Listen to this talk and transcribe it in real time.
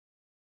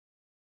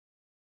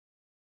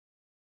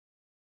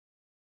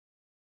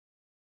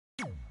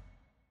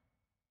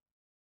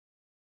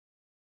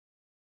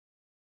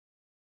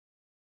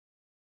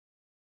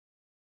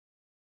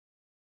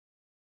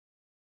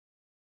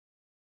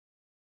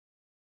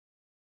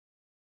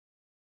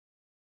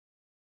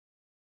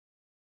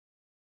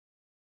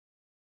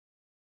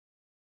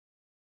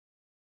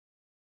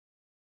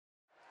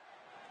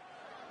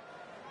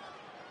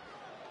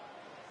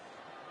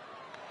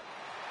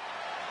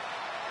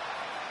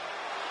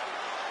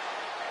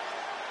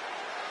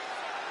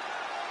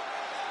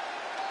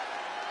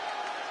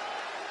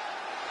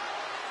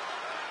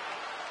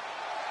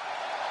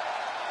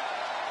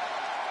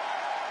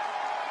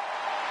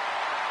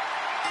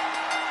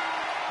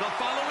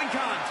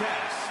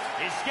contest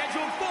is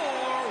scheduled for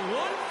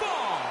one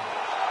fall.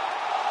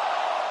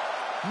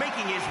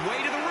 Making his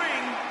way to the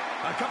ring,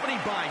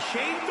 accompanied by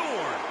Shane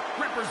Thorne,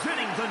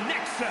 representing the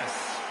Nexus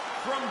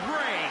from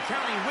Bray,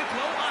 County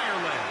Wicklow,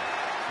 Ireland,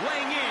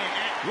 weighing in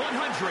at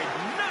 190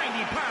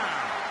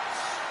 pounds,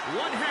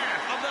 one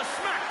half of the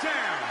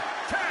SmackDown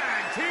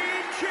Tag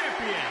Team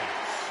Champions,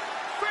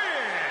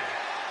 Finn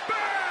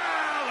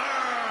Balor!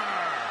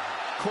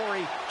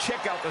 Corey,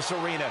 check out this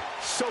arena,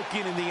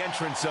 soaking in the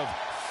entrance of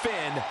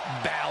Finn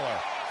Balor.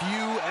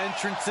 Few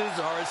entrances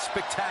are as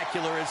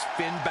spectacular as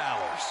Finn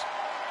Balor's.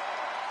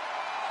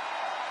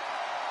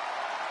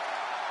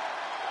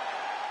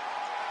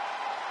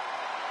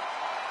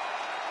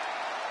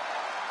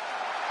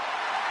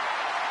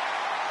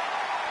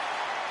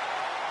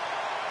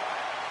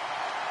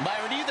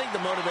 Byron, do you think the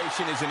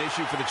motivation is an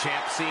issue for the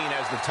champ, seeing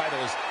as the title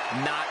is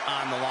not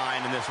on the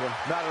line in this one?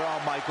 Not at all,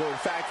 Michael. In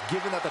fact,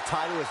 given that the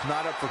title is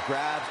not up for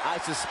grabs, I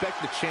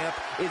suspect the champ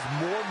is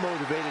more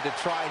motivated to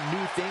try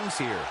new things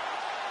here.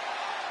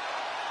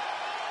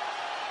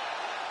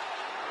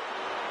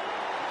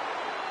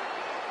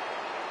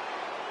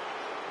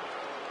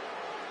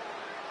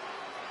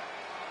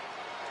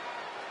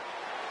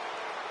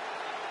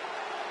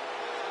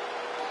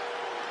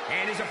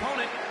 And his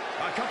opponent,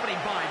 accompanied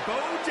by Bo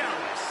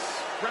Dallas,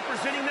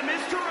 representing the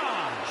Miz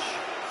Taraj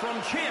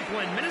from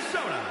Champlin,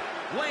 Minnesota,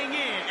 weighing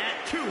in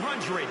at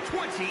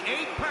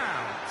 228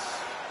 pounds,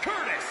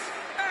 Curtis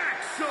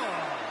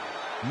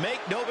Axel.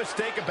 Make no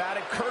mistake about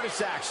it,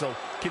 Curtis Axel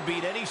can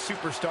beat any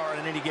superstar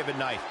on any given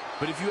night.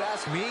 But if you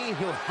ask me,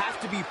 he'll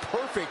have to be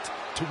perfect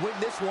to win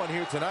this one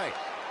here tonight.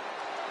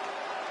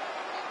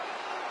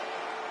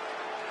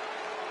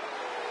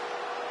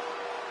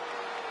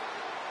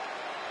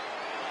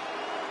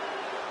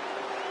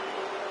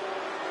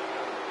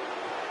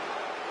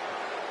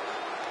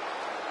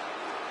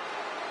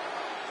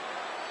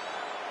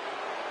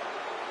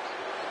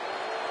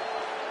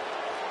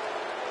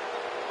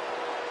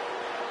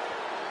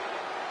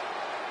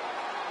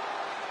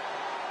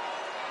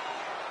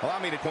 Allow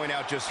me to point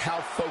out just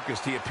how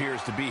focused he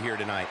appears to be here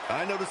tonight.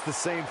 I noticed the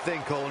same thing,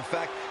 Cole. In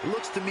fact, it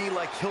looks to me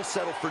like he'll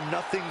settle for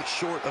nothing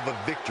short of a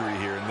victory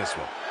here in this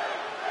one.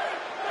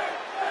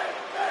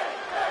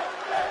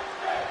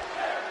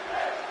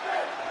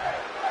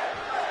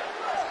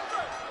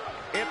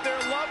 If their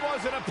love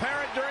wasn't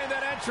apparent during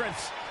that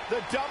entrance, the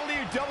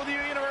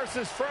WWE Universe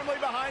is firmly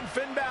behind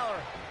Finn Balor.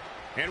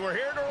 And we're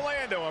here in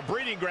Orlando, a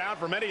breeding ground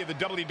for many of the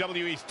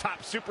WWE's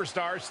top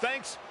superstars,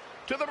 thanks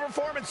to the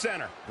Performance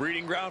Center.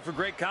 Breeding ground for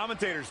great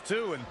commentators,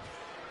 too.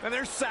 And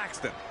there's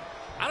Saxton.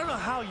 I don't know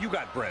how you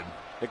got bred.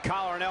 The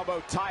collar and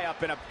elbow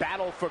tie-up in a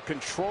battle for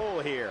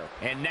control here.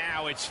 And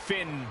now it's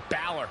Finn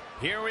Balor.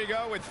 Here we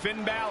go with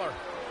Finn Balor.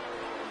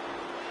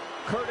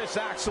 Curtis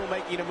Axel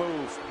making a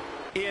move.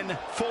 In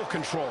full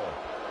control.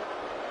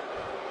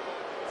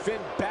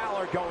 Finn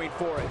Balor going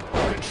for it.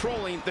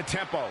 Controlling the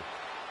tempo.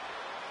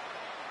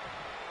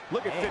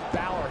 Look at Finn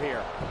Balor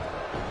here.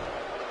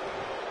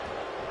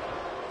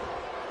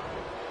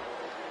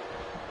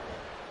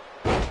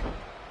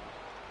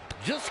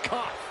 Just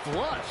caught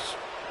flush.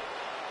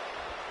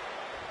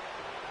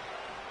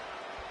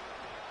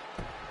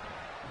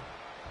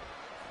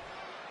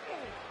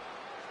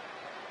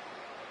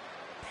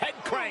 Head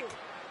crank.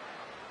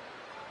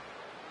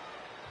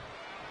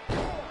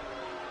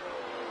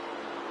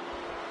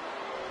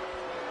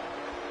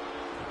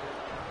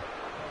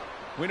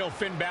 We know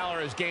Finn Balor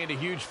has gained a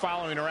huge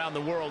following around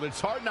the world. It's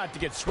hard not to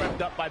get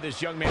swept up by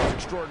this young man's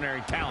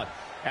extraordinary talent.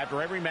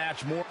 After every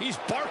match, he's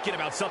barking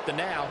about something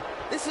now.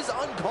 This is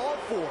uncalled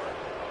for.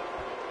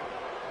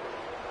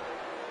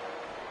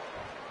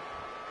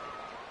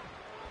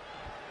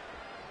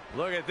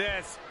 Look at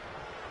this.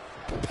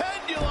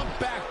 Pendulum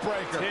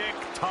backbreaker.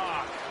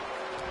 Tick-tock.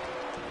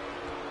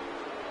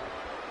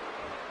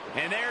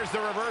 And there's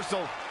the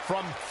reversal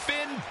from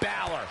Finn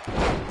Balor.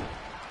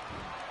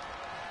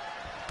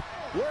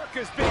 Work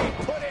is being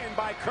put in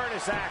by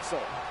Curtis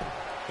Axel.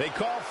 They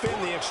call Finn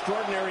the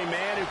extraordinary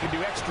man who can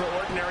do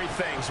extraordinary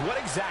things. What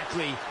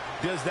exactly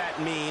does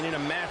that mean in a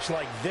match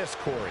like this,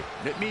 Corey?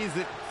 It means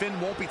that Finn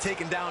won't be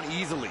taken down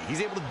easily. He's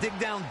able to dig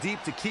down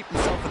deep to keep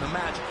himself in the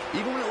match,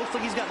 even when it looks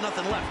like he's got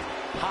nothing left.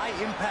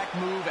 High-impact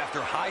move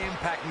after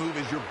high-impact move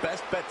is your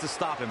best bet to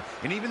stop him.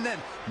 And even then,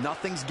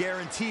 nothing's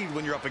guaranteed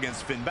when you're up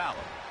against Finn Balor.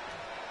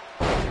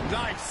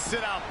 Nice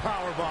sit-out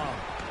powerbomb.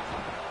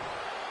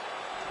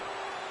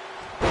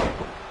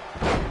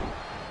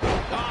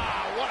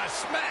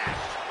 Smash!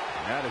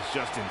 That is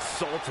just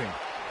insulting.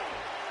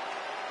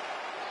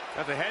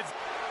 Got the heads.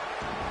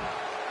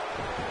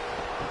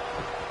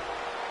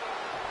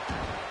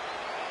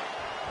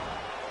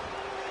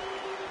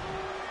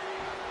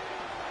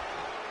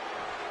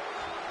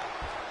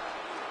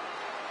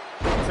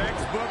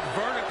 Textbook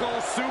vertical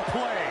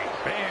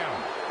suplex. Bam.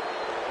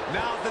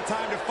 Now's the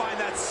time to find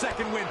that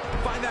second win.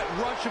 Find that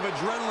rush of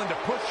adrenaline to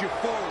push you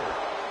forward.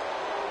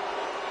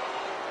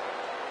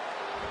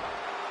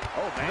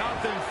 Oh, man.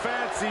 Nothing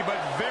fancy,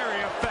 but very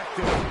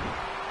effective.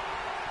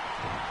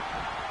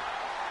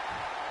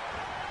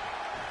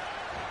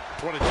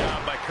 What a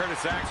job by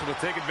Curtis Axel to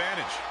take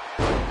advantage.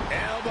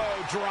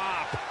 Elbow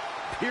drop.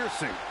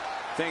 Piercing.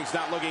 Things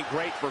not looking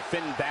great for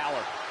Finn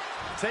Balor.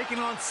 Taking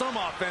on some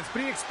offense,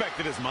 but he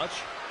expected as much.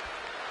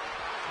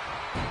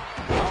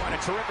 Oh, and a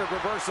terrific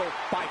reversal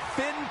by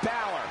Finn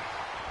Balor.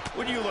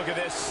 When you look at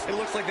this, It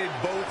looks like they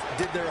both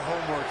did their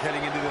homework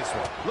heading into this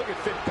one. Look at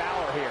Finn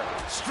Balor here.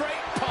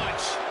 straight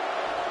punch.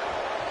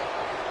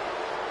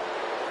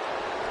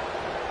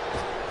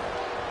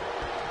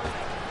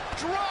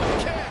 Drop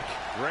kick.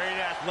 Great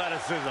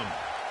athleticism.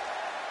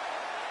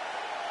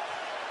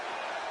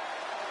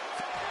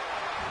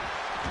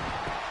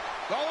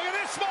 Oh, look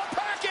at this small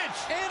package.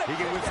 And He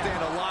can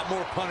withstand a lot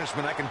more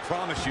punishment, I can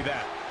promise you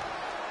that.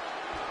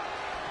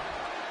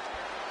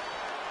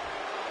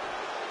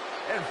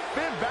 And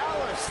Finn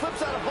Balor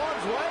slips out of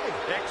harm's way.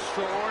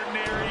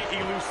 Extraordinary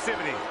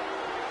elusivity.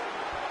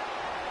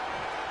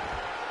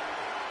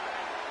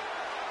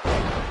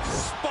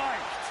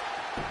 spiked.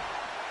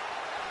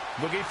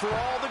 Looking for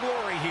all the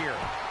glory here.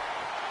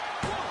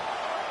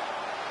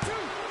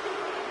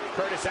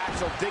 Curtis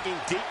Axel digging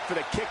deep for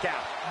the kick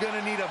out.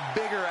 Gonna need a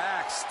bigger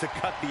axe to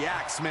cut the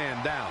axe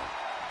man down.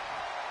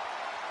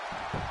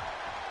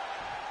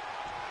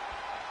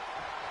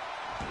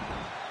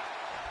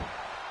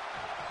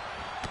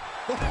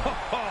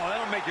 Oh,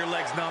 that'll make your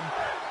legs numb.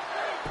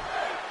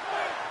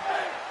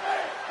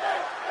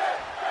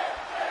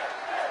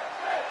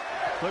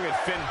 Look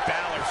at Finn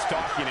Balor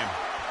stalking him.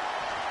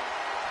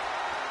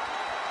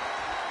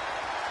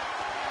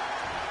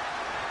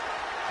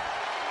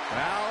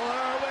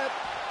 Balor with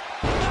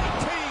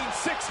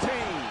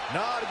 19-16.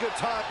 Not a good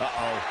time.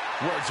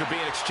 Uh-oh. Words are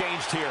being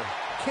exchanged here.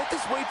 Can't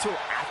this wait till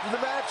after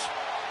the match?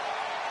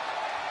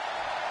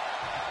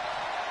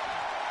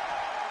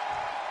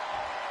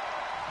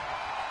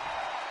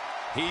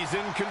 He's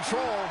in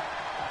control.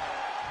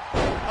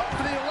 Up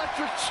for the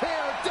electric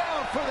chair,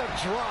 down for the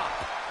drop.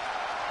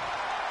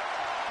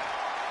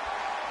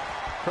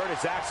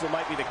 Curtis Axel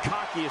might be the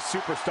cockiest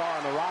superstar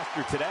on the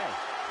roster today.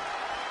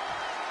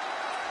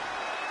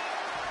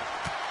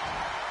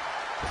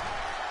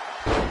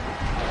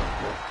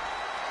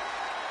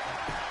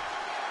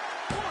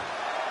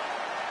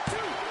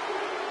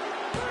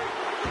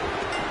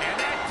 And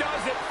that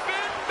does it.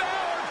 Finn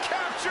Balor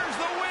captures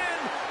the win.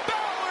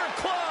 Balor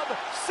Club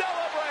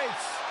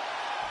celebrates.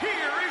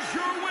 Here is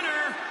your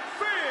winner,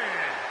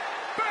 Finn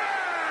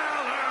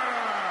Balor!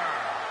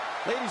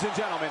 Ladies and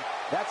gentlemen,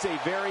 that's a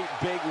very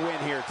big win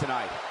here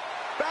tonight.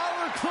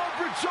 Balor Club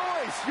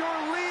rejoice. Your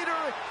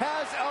leader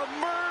has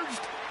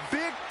emerged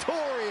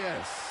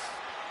victorious.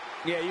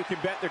 Yeah, you can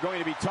bet they're going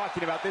to be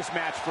talking about this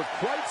match for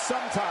quite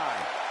some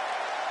time.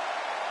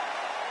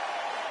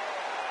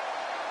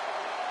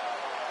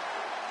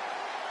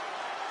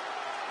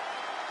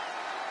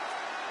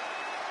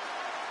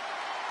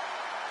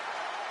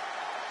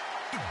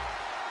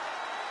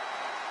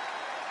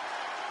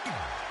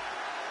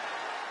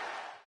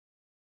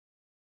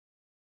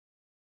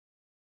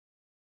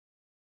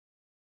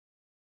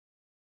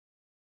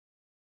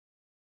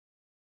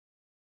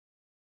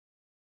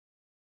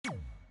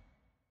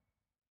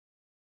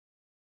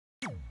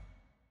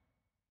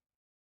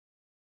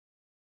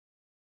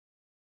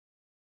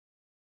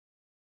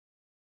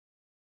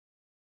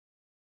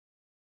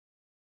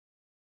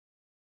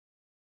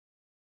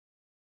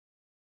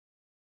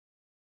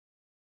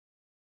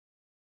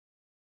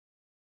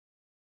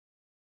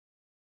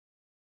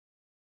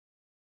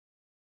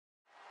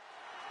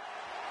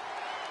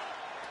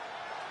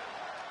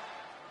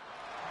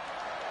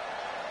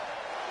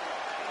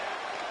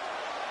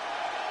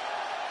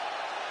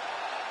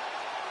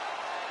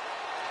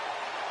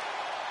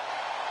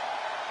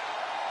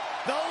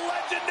 The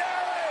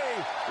legendary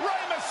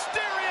Rey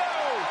Mysterio.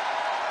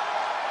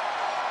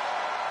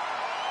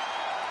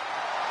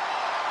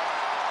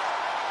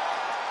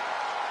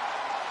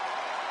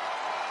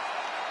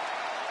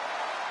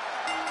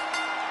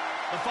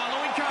 The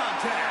following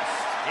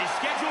contest is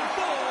scheduled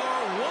for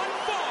one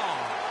fall.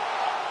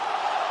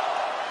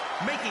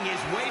 Making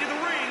his way to the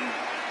ring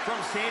from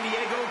San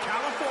Diego,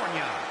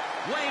 California,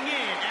 weighing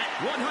in at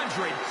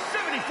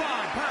 175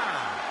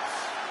 pounds,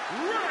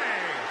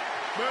 Rey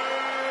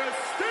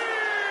Mysterio!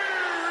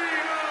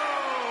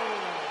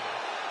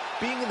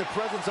 Being in the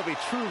presence of a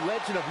true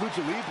legend of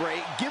Lucha Libre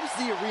gives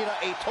the arena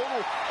a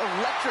total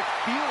electric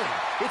feeling.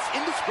 It's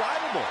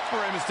indescribable.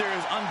 Rey Mysterio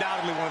is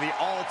undoubtedly one of the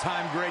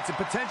all-time greats and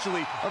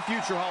potentially a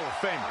future Hall of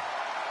Famer.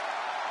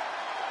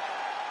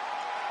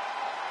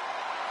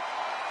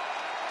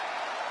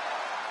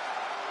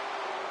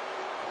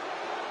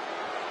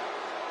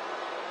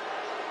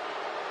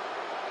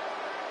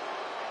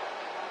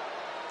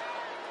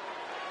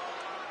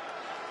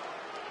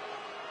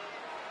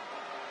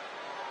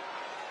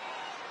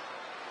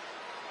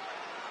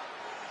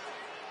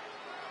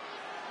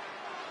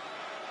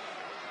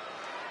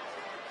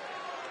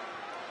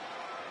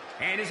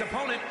 And his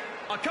opponent,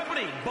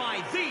 accompanied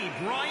by the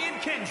Brian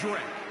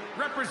Kendrick,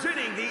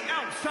 representing the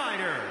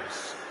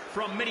Outsiders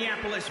from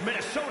Minneapolis,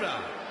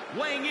 Minnesota,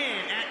 weighing in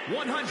at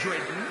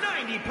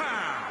 190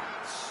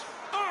 pounds,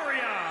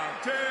 Ariya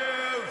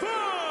Daivari.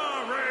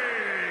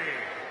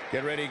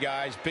 Get ready,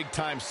 guys.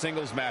 Big-time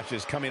singles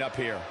matches coming up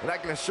here. And I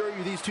can assure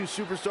you these two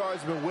superstars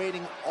have been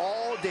waiting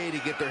all day to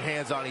get their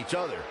hands on each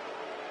other.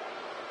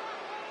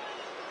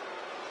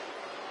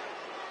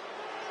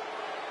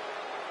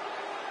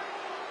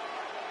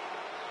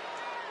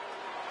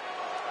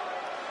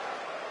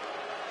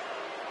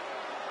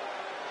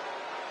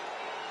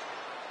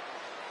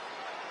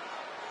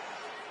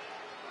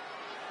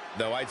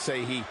 Though I'd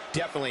say he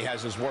definitely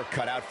has his work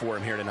cut out for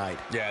him here tonight.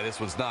 Yeah,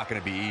 this one's not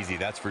going to be easy,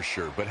 that's for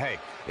sure. But hey,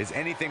 is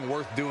anything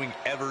worth doing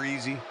ever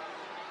easy?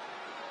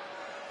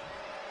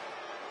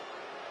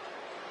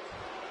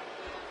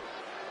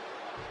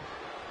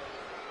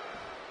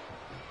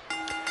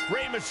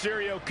 Rey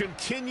Mysterio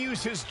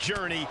continues his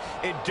journey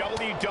in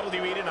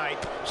WWE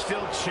tonight,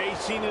 still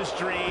chasing his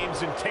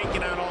dreams and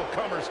taking on all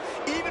comers,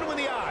 even when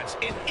the odds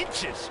in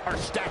inches are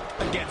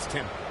stacked against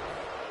him.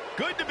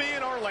 Good to be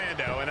in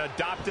Orlando, an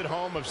adopted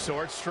home of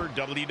sorts for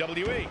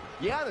WWE.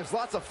 Yeah, there's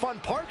lots of fun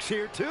parks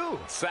here, too.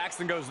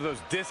 Saxton goes to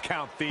those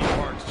discount theme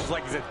parks, just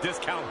like he's a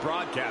discount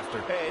broadcaster.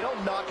 Hey,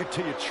 don't knock it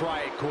till you try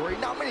it, Corey.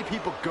 Not many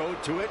people go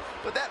to it,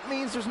 but that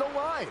means there's no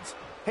lines.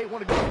 Hey,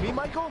 want to go with me,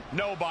 Michael?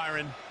 No,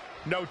 Byron.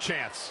 No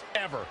chance.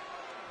 Ever.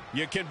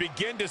 You can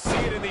begin to see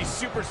it in these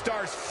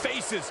superstars'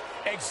 faces.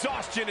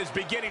 Exhaustion is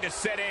beginning to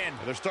set in.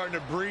 They're starting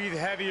to breathe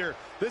heavier.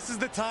 This is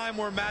the time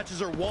where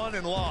matches are won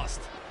and lost.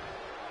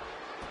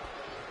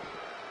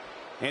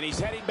 And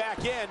he's heading back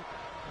in.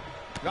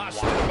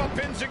 Step up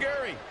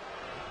Enziguri.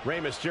 Rey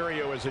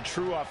Mysterio is a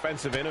true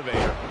offensive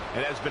innovator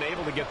and has been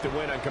able to get the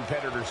win on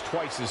competitors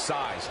twice his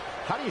size.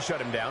 How do you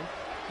shut him down?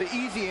 The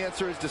easy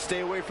answer is to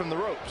stay away from the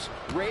ropes.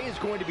 Rey is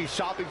going to be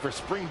shopping for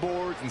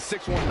springboards and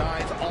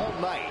 619s all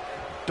night.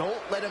 Don't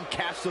let him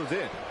cash those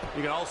in.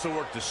 You can also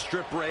work to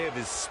strip Rey of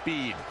his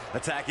speed,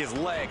 attack his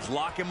legs,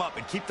 lock him up,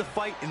 and keep the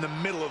fight in the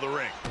middle of the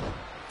ring.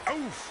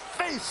 Oh,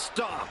 face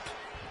stop.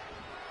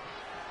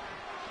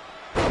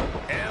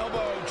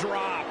 Elbow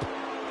drop.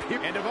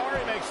 And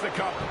Daivari makes the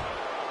cover.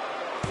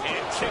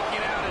 And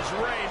kicking out is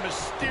Rey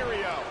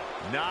Mysterio.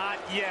 Not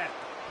yet.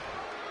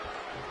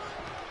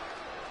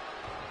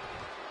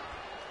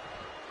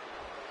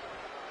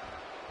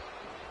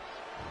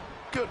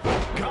 Good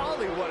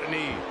golly, what a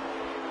knee.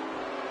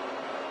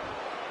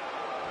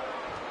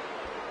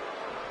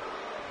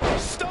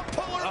 Stump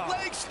puller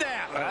leg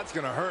snap. That's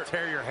going to hurt.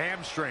 Tear your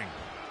hamstring.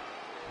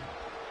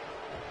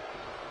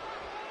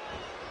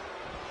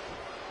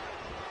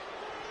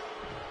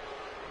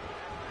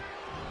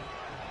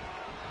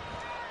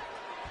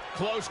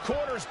 Close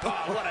quarters. Oh,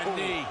 what a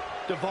knee.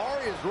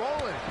 Daivari is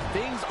rolling.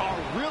 Things are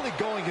really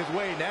going his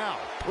way now.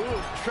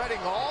 Ooh, treading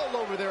all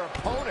over their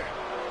opponent.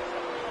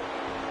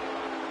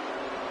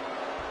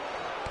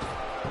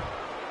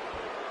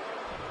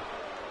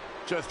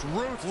 Just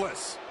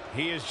ruthless.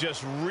 He is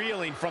just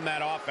reeling from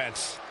that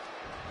offense.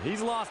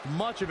 He's lost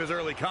much of his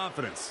early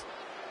confidence.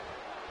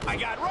 I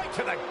got right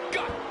to the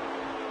gut.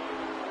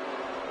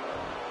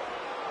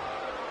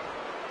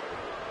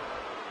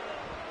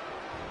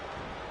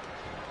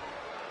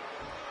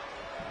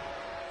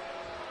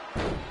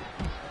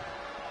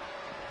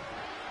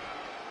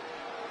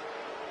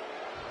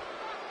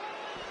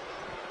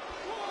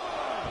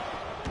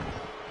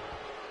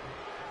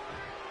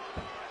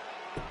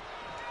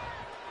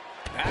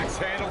 Axe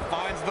handle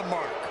finds the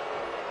mark.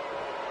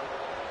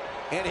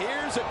 And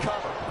here's a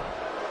cover.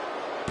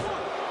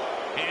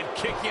 And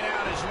kicking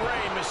out is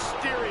Rey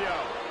Mysterio.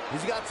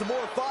 He's got some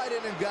more fight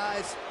in him,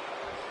 guys.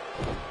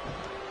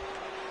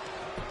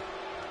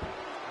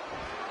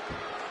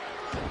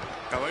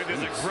 Oh, look at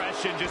this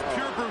aggression, just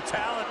pure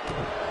brutality.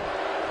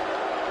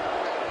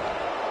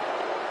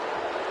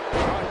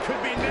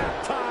 Could be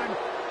nap time.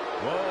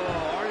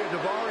 Whoa, Ariya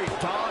Daivari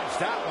dodged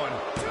that one.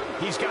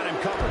 He's got him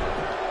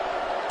covered.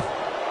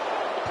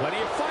 Plenty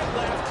of fight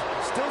left.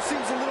 Still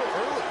seems a little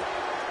early.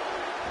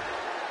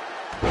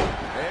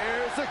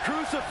 There's the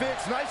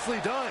crucifix.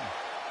 Nicely done.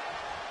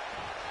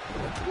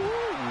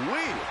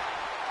 Woo-wee.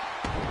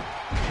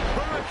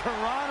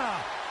 Hurricanrana.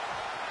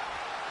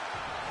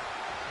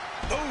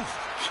 Oof,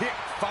 kick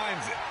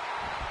finds it.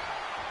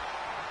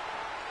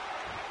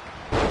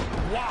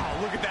 Wow,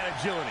 look at that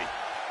agility.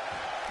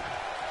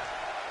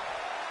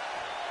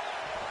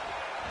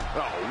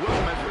 Oh,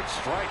 well-measured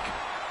strike.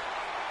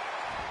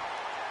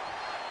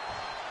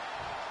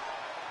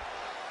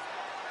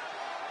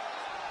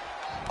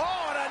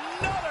 Oh, and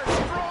another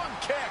strong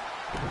kick.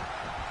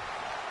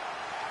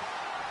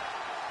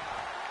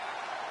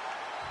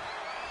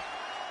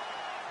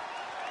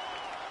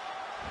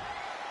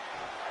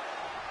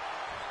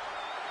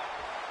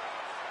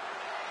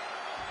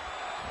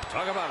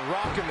 Talk about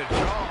rocking the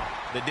jaw.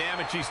 The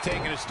damage he's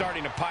taking is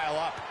starting to pile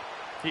up.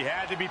 He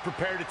had to be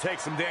prepared to take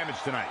some damage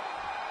tonight.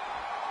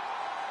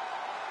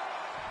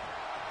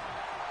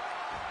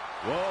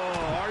 Whoa,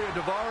 Ariya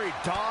Daivari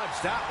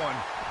dodged that one.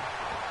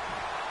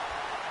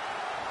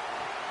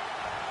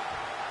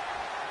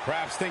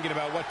 Perhaps thinking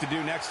about what to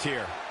do next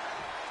here.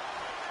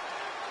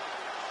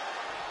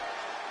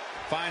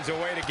 Finds a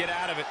way to get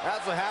out of it.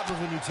 That's what happens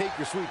when you take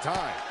your sweet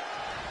time.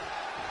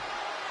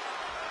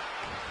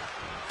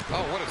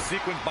 Oh, what a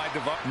sequence by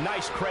Daivari.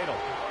 Nice cradle.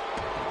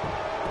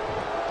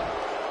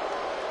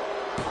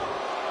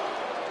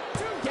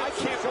 I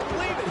can't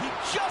believe it. He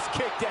just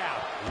kicked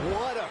out.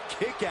 What a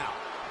kick out.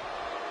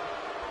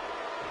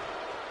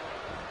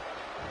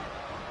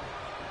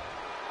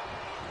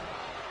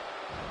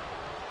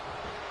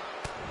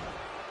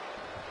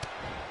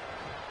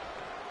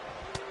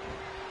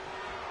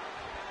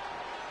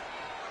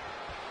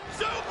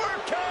 Super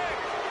kick!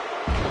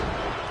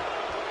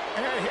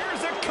 And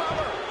here's a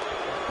cover.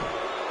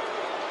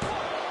 1,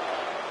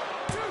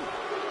 2,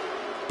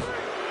 3.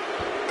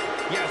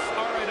 Yes,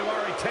 Ariya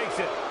Daivari takes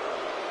it.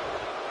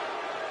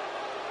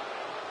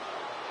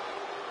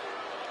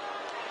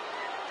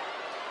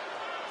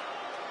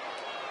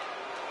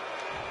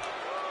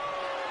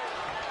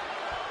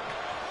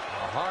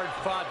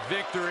 Hard-fought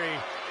victory.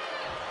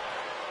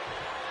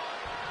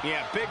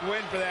 Yeah, big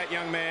win for that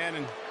young man.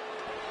 And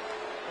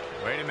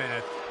Wait a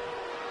minute.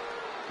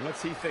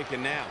 what's he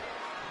thinking now?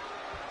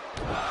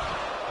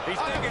 He's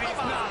thinking he's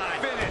not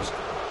finished.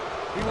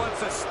 He wants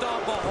to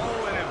stomp a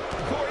hole in him.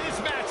 Corey, this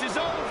match is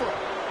over.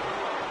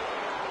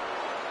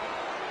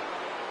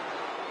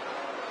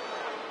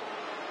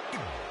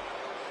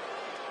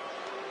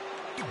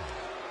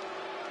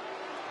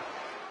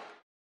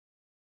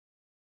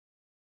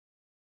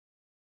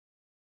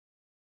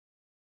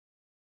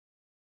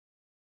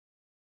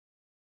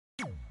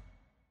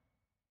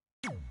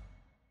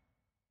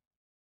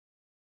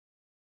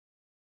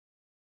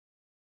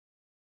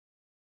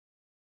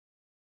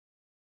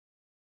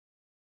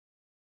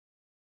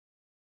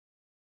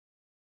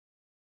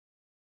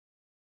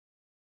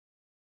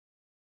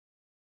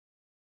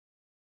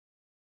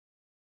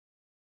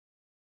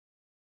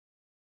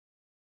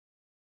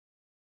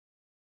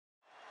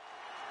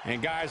 And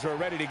guys, we're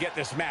ready to get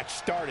this match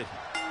started.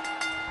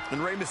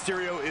 And Rey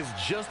Mysterio is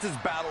just as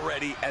battle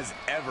ready as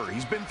ever.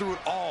 He's been through it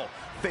all,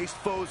 faced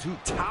foes who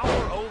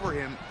tower over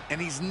him, and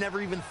he's never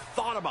even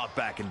thought about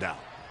backing down.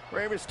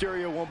 Rey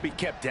Mysterio won't be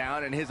kept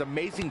down, and his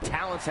amazing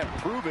talents have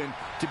proven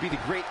to be the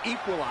great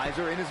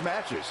equalizer in his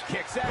matches.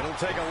 Kicks out. It'll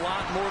take a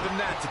lot more than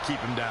that to keep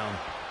him down.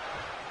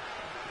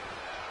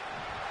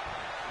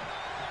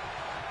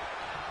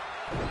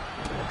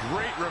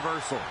 Great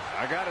reversal.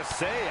 I gotta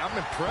say, I'm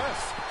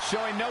impressed.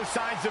 Showing no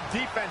signs of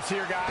defense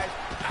here, guys.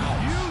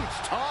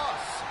 Huge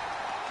toss.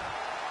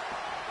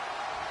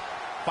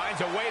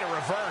 Finds a way to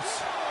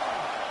reverse.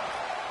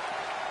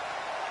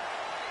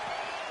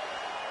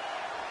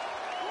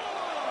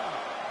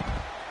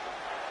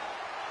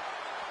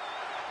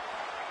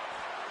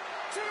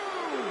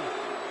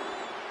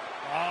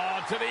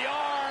 Oh, to the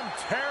arm.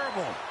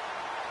 Terrible.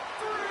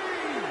 3.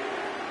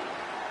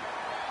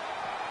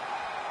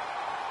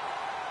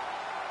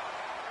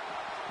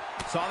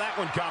 Saw that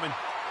one coming.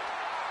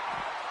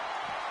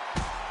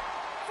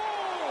 4.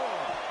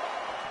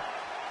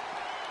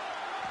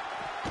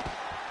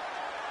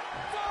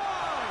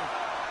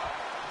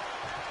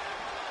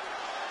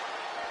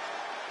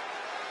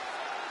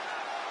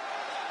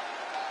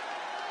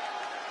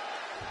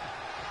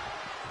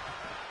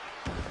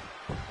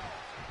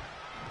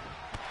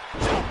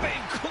 5.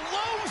 Jumping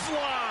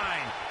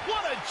clothesline.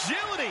 What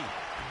agility.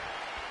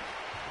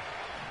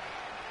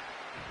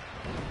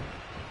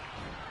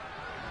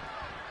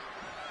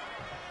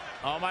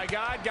 Oh, my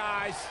God,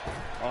 guys.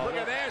 Look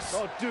at this.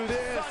 Don't do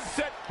this.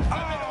 Sunset.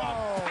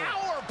 Oh.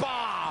 Power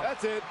bomb.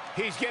 That's it.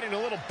 He's getting a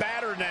little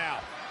battered now.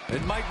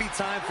 It might be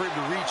time for him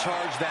to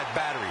recharge that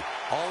battery.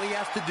 All he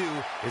has to do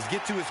is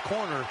get to his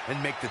corner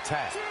and make the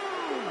tag. 2.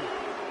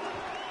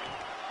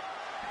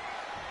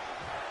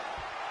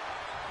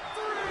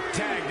 3.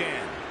 Tagged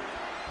in.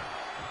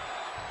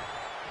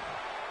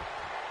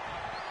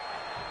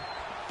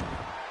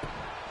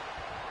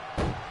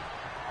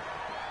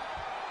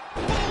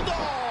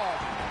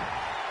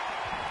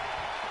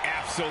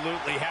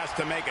 Absolutely has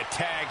to make a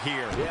tag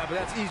here. Yeah, but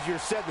that's easier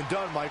said than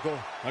done, Michael.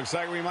 Looks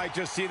like we might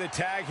just see the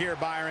tag here,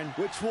 Byron.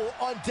 Which will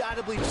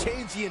undoubtedly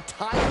change the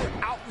entire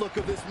outlook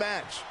of this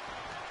match.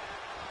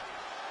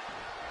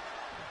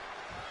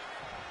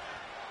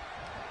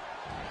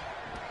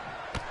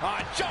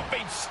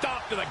 Jumping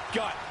stomp to the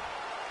gut.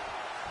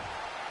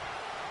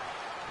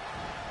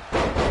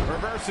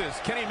 Reverses.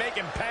 Can he make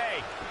him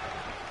pay?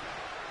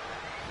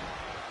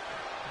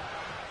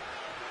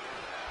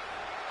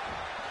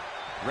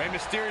 Rey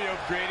Mysterio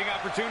creating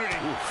opportunity.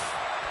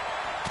 Oof.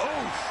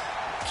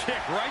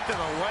 Kick right to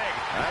the leg.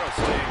 That'll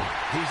sting.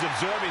 He's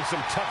absorbing some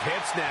tough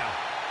hits now.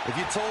 If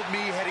you told me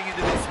heading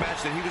into this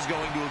match that he was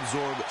going to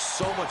absorb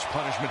so much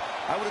punishment,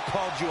 I would have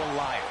called you a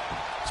liar.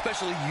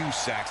 Especially you,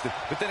 Saxton.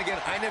 But then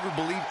again, I never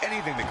believe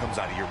anything that comes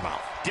out of your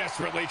mouth.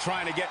 Desperately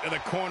trying to get to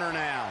the corner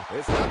now.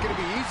 It's not going to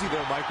be easy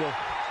though, Michael.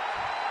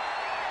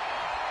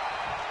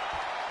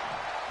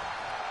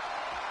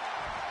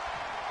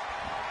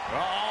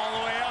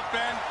 All the way up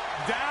and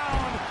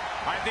down.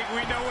 I think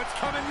we know what's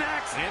coming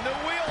next. In the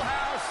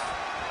wheelhouse.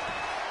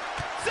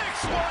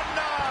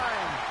 619.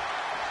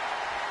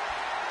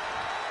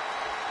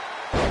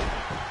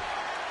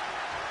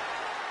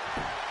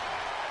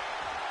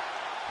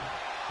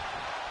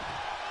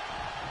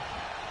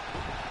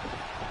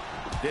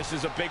 This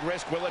is a big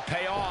risk. Will it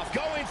pay off?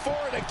 Going for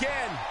it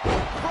again.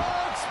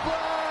 Frog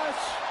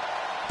splash.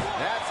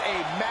 That's a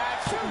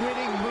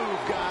match-winning move,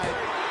 guys.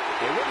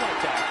 A win like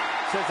that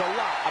says a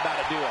lot about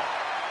a duo.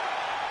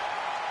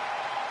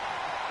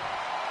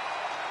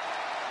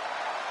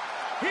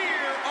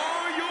 Here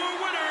are your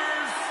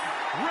winners,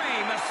 Rey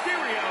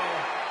Mysterio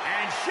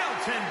and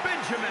Shelton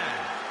Benjamin.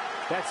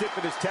 That's it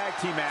for this tag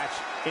team match,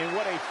 and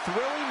what a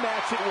thrilling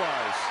match it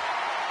was.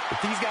 If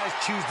these guys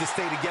choose to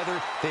stay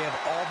together, they have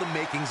all the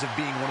makings of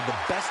being one of the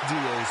best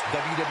duos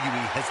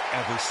WWE has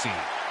ever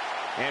seen.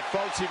 And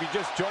folks, if you're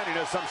just joining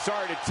us, I'm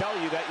sorry to tell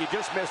you that you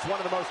just missed one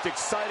of the most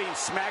exciting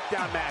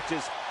SmackDown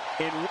matches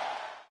in